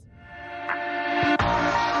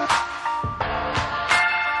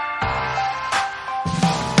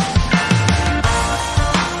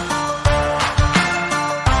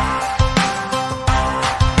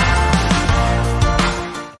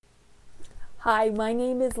Hi, my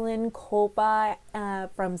name is Lynn Kolpa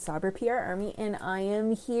from Cyber PR Army, and I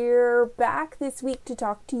am here back this week to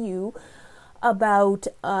talk to you about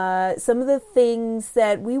some of the things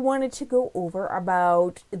that we wanted to go over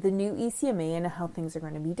about the new ECMA and how things are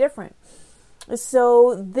going to be different.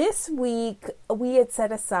 So this week we had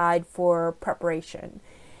set aside for preparation.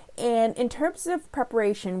 And in terms of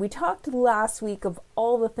preparation, we talked last week of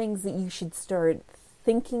all the things that you should start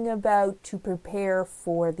thinking about to prepare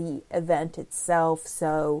for the event itself.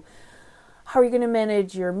 So how are you going to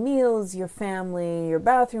manage your meals, your family, your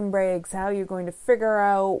bathroom breaks, how you're going to figure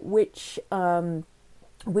out which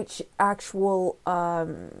actual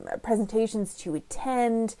presentations to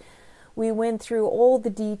attend. We went through all the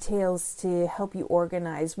details to help you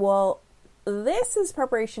organize. Well, this is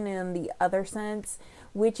preparation in the other sense,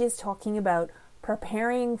 which is talking about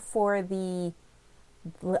preparing for the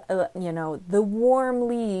warm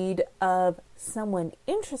lead of someone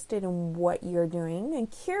interested in what you're doing and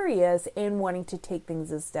curious and wanting to take things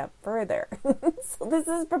a step further. So this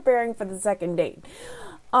is preparing for the second date.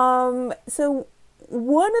 So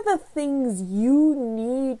one of the things you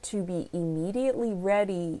need to be immediately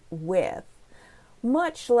ready with,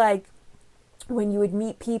 much like when you would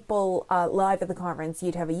meet people live at the conference,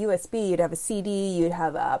 you'd have a USB, you'd have a CD, you'd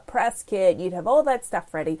have a press kit, you'd have all that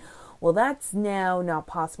stuff ready. Well, that's now not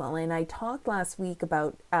possible. And I talked last week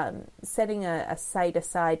about setting a site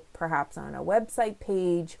aside, perhaps on a website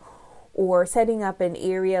page, or setting up an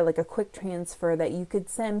area like a quick transfer that you could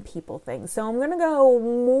send people things. So I'm going to go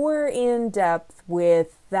more in depth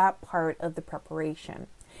with that part of the preparation.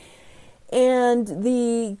 And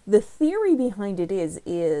the theory behind it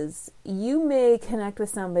is you may connect with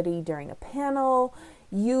somebody during a panel.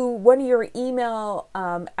 One of your email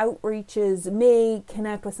outreaches may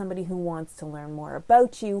connect with somebody who wants to learn more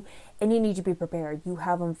about you, and you need to be prepared. You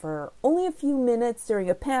have them for only a few minutes during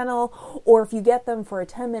a panel, or if you get them for a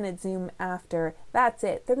 10-minute Zoom after, that's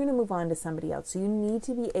it. They're going to move on to somebody else. So you need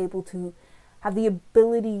to be able to have the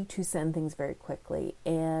ability to send things very quickly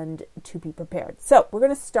and to be prepared. So we're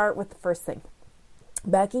going to start with the first thing.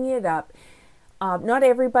 Backing it up, not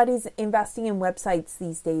everybody's investing in websites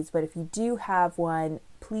these days, but if you do have one,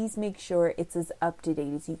 please make sure it's as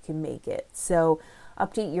up-to-date as you can make it. So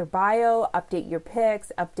update your bio, update your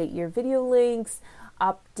pics, update your video links,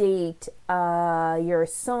 update your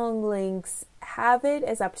song links. Have it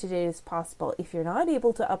as up-to-date as possible. If you're not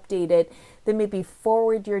able to update it, then maybe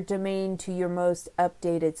forward your domain to your most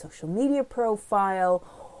updated social media profile,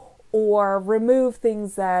 or remove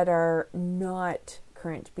things that are not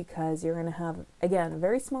current, because you're going to have, again, a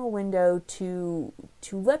very small window to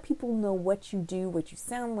let people know what you do, what you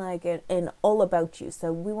sound like, and all about you.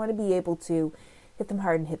 So we want to be able to hit them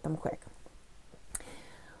hard and hit them quick.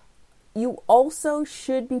 You also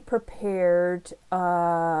should be prepared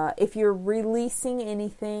if you're releasing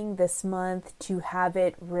anything this month to have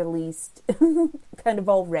it released kind of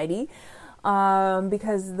already,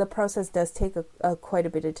 because the process does take quite a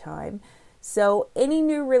bit of time. So any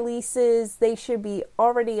new releases, they should be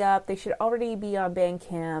already up. They should already be on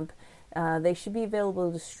Bandcamp. They should be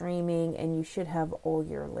available to streaming, and you should have all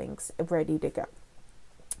your links ready to go.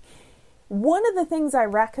 One of the things I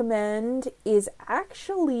recommend is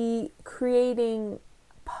actually creating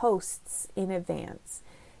posts in advance.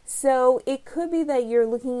 So it could be that you're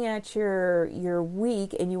looking at your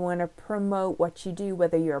week and you want to promote what you do,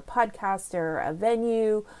 whether you're a podcaster, a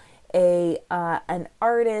venue, an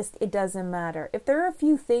artist, it doesn't matter. If there are a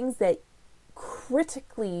few things that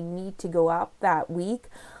critically need to go up that week,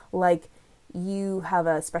 like you have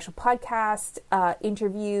a special podcast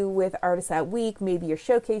interview with artists that week, maybe you're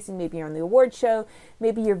showcasing, maybe you're on the award show,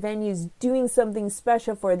 maybe your venue's doing something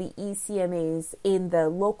special for the ECMAs in the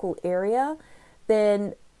local area,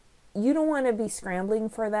 then you don't want to be scrambling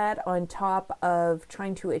for that on top of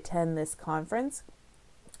trying to attend this conference.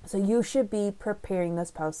 So you should be preparing those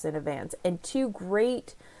posts in advance. And two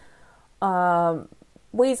great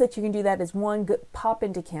ways that you can do that is, one, pop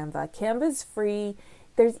into Canva. Canva is free.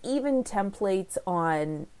 There's even templates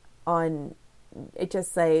on it,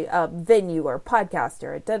 just say venue or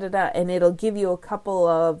podcaster, and it'll give you a couple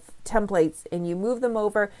of templates, and you move them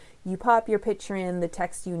over, you pop your picture in, the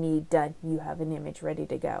text you need, done. You have an image ready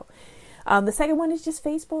to go. The second one is just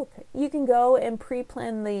Facebook. You can go and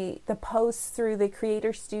pre-plan the posts through the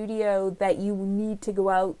Creator Studio that you need to go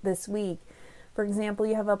out this week. For example,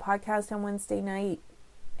 you have a podcast on Wednesday night.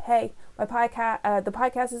 Hey, my podcast, the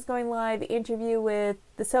podcast is going live, interview with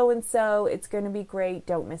the so-and-so. It's going to be great.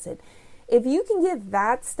 Don't miss it. If you can get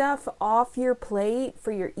that stuff off your plate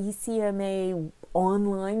for your ECMA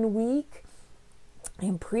online week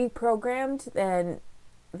and pre-programmed, then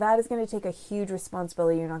that is going to take a huge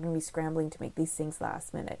responsibility. You're not going to be scrambling to make these things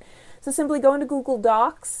last minute. So simply go into Google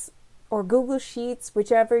Docs or Google Sheets,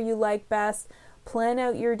 whichever you like best. Plan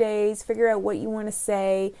out your days, figure out what you want to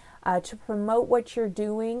say to promote what you're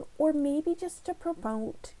doing, or maybe just to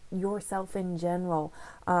promote yourself in general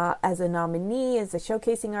as a nominee, as a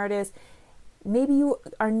showcasing artist. Maybe you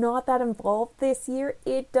are not that involved this year.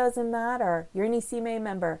 It doesn't matter. You're an ECMA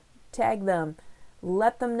member. Tag them.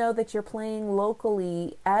 Let them know that you're playing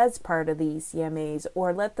locally as part of the ECMAs,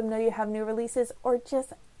 or let them know you have new releases, or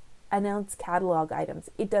just announce catalog items.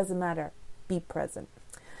 It doesn't matter. Be present.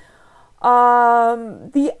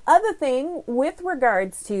 The other thing with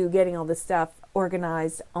regards to getting all this stuff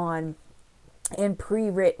organized on and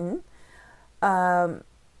pre-written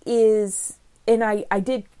is, and I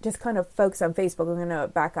did just kind of focus on Facebook. I'm going to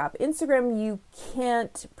back up. Instagram, you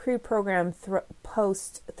can't pre-program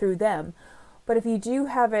post through them. But if you do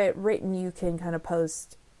have it written, you can kind of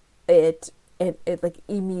post it like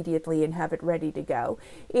immediately and have it ready to go.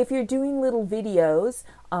 If you're doing little videos,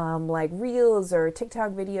 like Reels or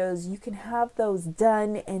TikTok videos, you can have those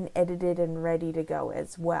done and edited and ready to go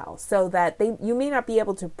as well. So that you may not be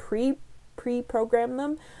able to pre-program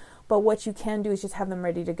them, but what you can do is just have them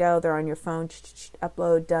ready to go. They're on your phone,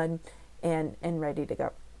 upload, done, and ready to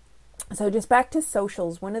go. So just back to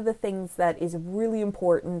socials, one of the things that is really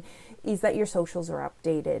important is that your socials are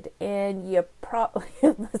updated. And you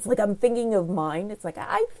it's like I'm thinking of mine. It's like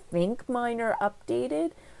I think mine are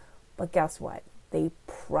updated, but guess what? They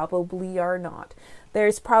probably are not.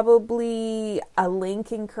 There's probably a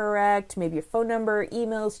link incorrect. Maybe your phone number,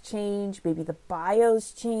 emails change. Maybe the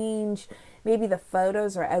bios change. Maybe the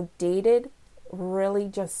photos are outdated. Really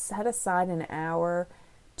just set aside an hour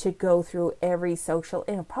to go through every social,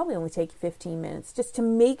 and it'll probably only take you 15 minutes just to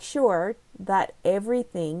make sure that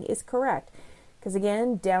everything is correct. Because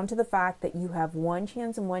again, down to the fact that you have one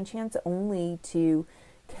chance and one chance only to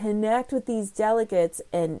connect with these delegates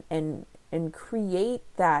and create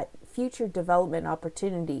that future development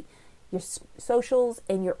opportunity. Your socials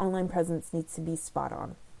and your online presence needs to be spot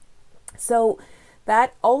on. So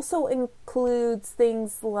that also includes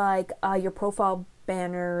things like your profile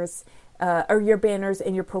banners, or your banners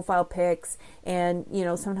and your profile pics. And,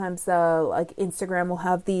 sometimes like Instagram will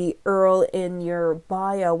have the URL in your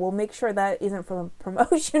bio. We'll make sure that isn't from a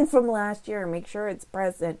promotion from last year. Make sure it's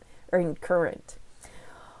present or in current.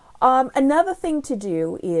 Another thing to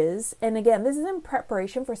do is, and again, this is in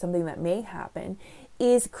preparation for something that may happen,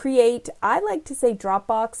 is create, I like to say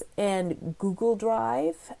Dropbox and Google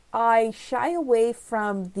Drive. I shy away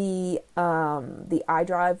from the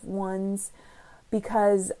iDrive ones,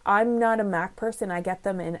 because I'm not a Mac person. I get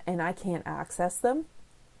them and I can't access them.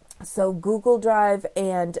 So Google Drive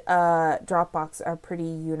and Dropbox are pretty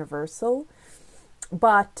universal.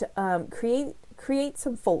 But create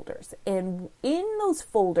some folders. And in those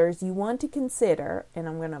folders, you want to consider, and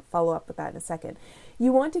I'm going to follow up with that in a second,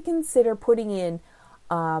 you want to consider putting in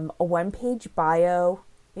a one-page bio.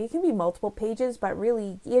 It can be multiple pages, but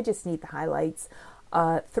really you just need the highlights.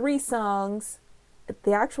 3 songs,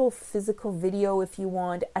 the actual physical video if you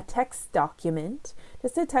want, a text document,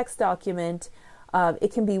 just a text document.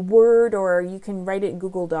 It can be Word, or you can write it in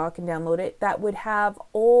Google Doc and download it. That would have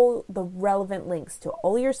all the relevant links to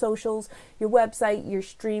all your socials, your website, your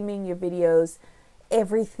streaming, your videos,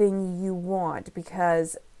 everything you want,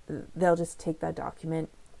 because they'll just take that document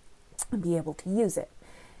and be able to use it.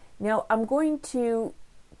 Now, I'm going to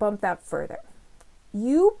bump that further.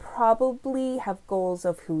 You probably have goals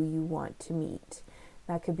of who you want to meet.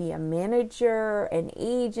 That could be a manager, an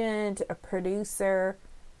agent, a producer.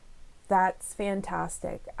 That's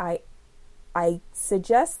fantastic. I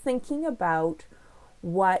suggest thinking about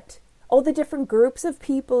what all the different groups of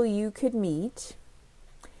people you could meet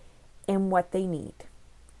and what they need.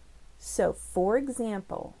 So, for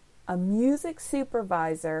example, a music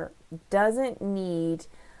supervisor doesn't need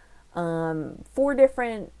 4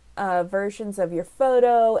 different versions of your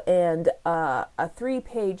photo and a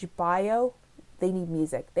 3-page bio. They need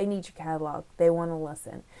music. They need your catalog. They want to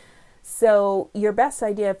listen. So your best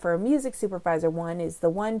idea for a music supervisor one is the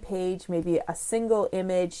 1 page, maybe a single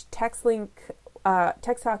image, text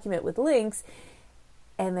document with links,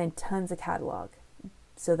 and then tons of catalog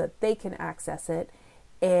so that they can access it.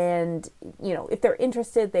 And, if they're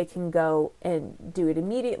interested, they can go and do it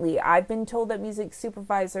immediately. I've been told that music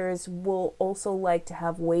supervisors will also like to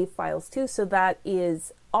have WAV files too, so that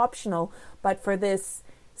is optional. But for this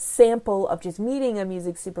sample of just meeting a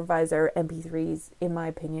music supervisor, MP3s, in my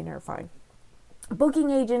opinion, are fine. A booking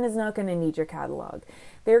agent is not going to need your catalog.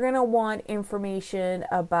 They're going to want information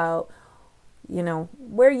about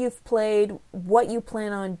where you've played, what you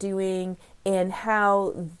plan on doing, and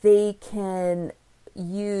how they can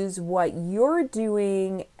use what you're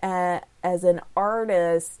doing as an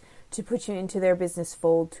artist to put you into their business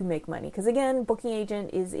fold to make money. Because again, booking agent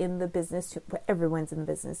is in the business everyone's in the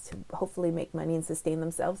business to hopefully make money and sustain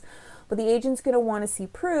themselves. But the agent's going to want to see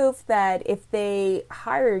proof that if they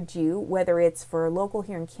hired you, whether it's for local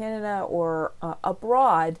here in Canada or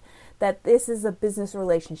abroad, that this is a business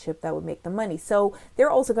relationship that would make them money. So they're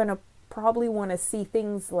also going to probably want to see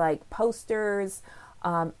things like posters,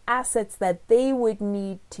 assets that they would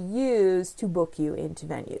need to use to book you into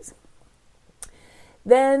venues.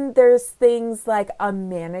 Then there's things like a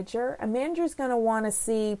manager. A manager is going to want to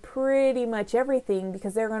see pretty much everything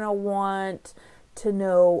because they're going to want to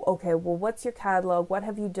know, okay, well, what's your catalog? What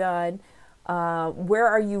have you done? Where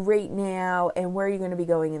are you right now? And where are you going to be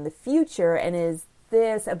going in the future? And is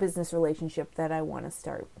this a business relationship that I want to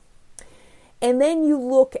start? And then you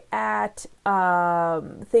look at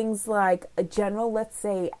things like a general, let's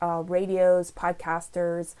say radios,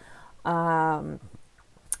 podcasters,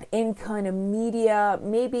 in kind of media,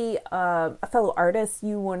 maybe a fellow artist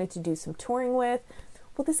you wanted to do some touring with.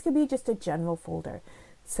 Well, this could be just a general folder.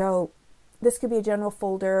 So this could be a general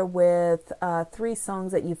folder with 3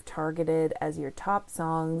 songs that you've targeted as your top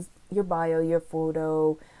songs, your bio, your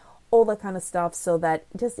photo, all that kind of stuff, so that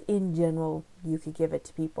just in general you could give it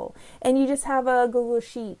to people. And you just have a Google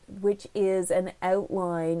Sheet, which is an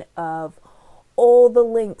outline of all the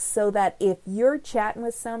links, so that if you're chatting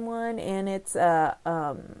with someone and it's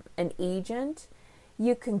an agent,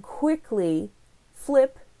 you can quickly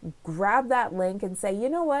grab that link and say, you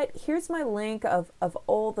know what, here's my link of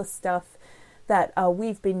all the stuff that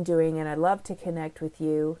we've been doing and I'd love to connect with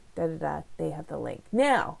you, they have the link.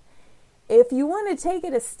 Now, if you want to take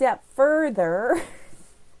it a step further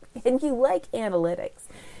and you like analytics,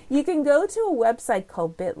 you can go to a website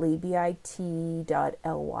called Bitly,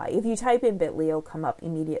 bit.ly. If you type in Bitly, it'll come up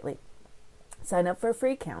immediately. Sign up for a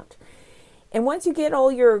free account. And once you get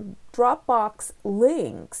all your Dropbox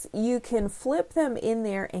links, you can flip them in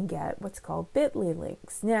there and get what's called Bitly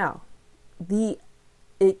links. Now,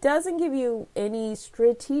 it doesn't give you any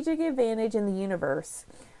strategic advantage in the universe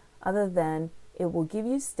other than it will give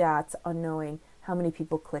you stats on knowing how many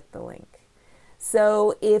people click the link.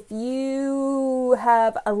 So if you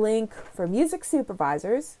have a link for music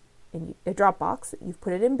supervisors in a Dropbox, you've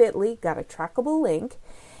put it in Bitly, got a trackable link,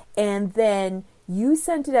 and then you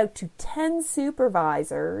sent it out to 10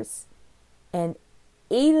 supervisors and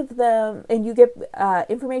 8 of them, and you get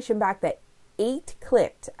information back that 8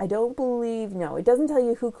 clicked. It doesn't tell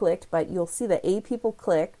you who clicked, but you'll see that 8 people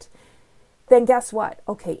clicked. Then guess what?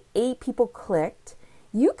 Okay, 8 people clicked.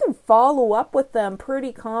 You can follow up with them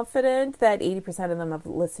pretty confident that 80% of them have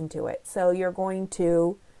listened to it. So you're going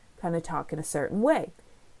to kind of talk in a certain way.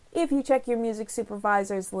 If you check your music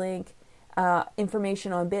supervisor's link,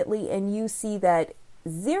 information on Bitly, and you see that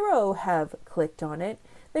 0 have clicked on it,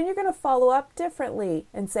 then you're going to follow up differently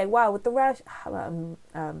and say, wow, with the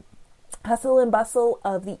hustle and bustle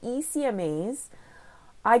of the ECMAs,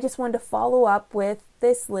 I just wanted to follow up with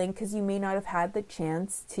this link because you may not have had the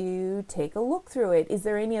chance to take a look through it. Is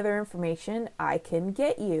there any other information I can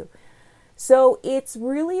get you? So it's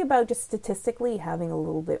really about just statistically having a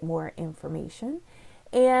little bit more information.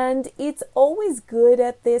 And it's always good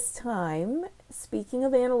at this time, speaking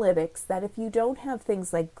of analytics, that if you don't have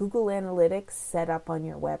things like Google Analytics set up on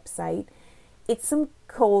your website, it's some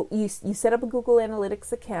code. You set up a Google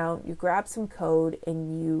Analytics account, you grab some code,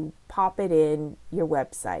 and you pop it in your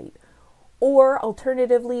website. Or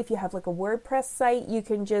alternatively, if you have like a WordPress site, you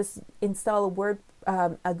can just install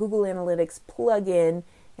a Google Analytics plugin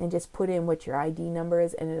and just put in what your ID number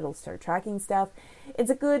is, and it'll start tracking stuff. It's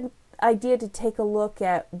a good idea to take a look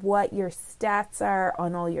at what your stats are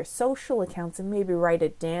on all your social accounts and maybe write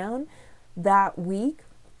it down that week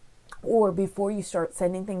or before you start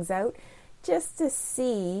sending things out, just to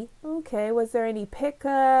see, okay, was there any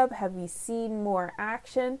pickup? Have you seen more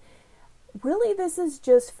action? Really, this is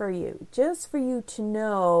just for you to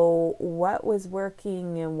know what was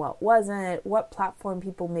working and what wasn't, what platform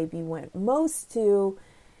people maybe went most to,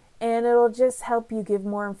 and it'll just help you give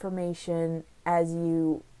more information as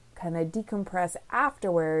you kind of decompress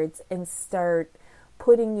afterwards and start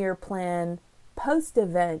putting your plan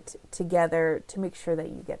post-event together to make sure that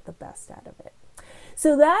you get the best out of it.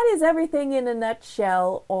 So that is everything in a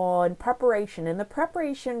nutshell on preparation. And the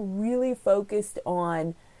preparation really focused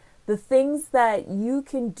on the things that you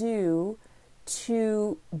can do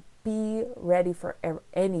to be ready for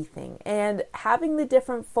anything. And having the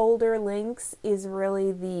different folder links is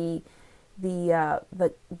really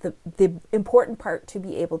the important part to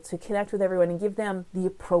be able to connect with everyone and give them the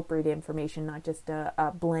appropriate information, not just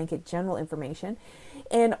a blanket general information.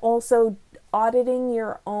 And also auditing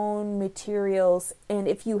your own materials. And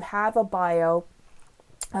if you have a bio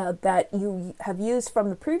that you have used from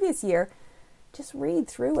the previous year, just read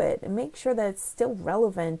through it and make sure that it's still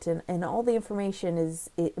relevant and all the information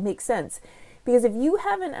it makes sense. Because if you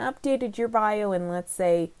haven't updated your bio in, let's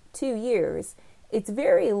say, 2 years, it's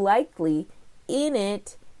very likely in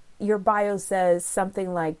it your bio says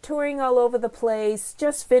something like touring all over the place,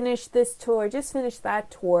 just finished this tour, just finished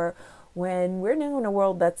that tour. When we're now in a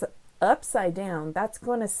world that's upside down, that's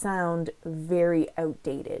going to sound very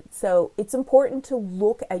outdated. So it's important to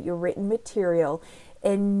look at your written material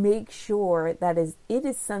and make sure that it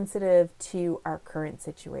is sensitive to our current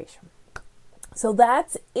situation. So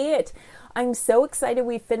that's it. I'm so excited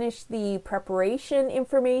we finished the preparation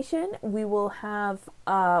information. We will have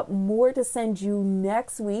more to send you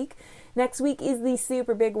next week. Next week is the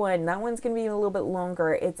super big one. That one's going to be a little bit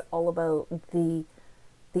longer. It's all about the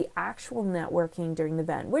actual networking during the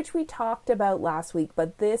event, which we talked about last week,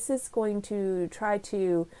 but this is going to try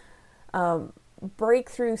to break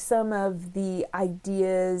through some of the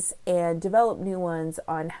ideas and develop new ones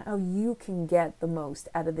on how you can get the most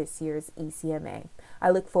out of this year's ECMA. I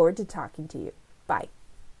look forward to talking to you. Bye.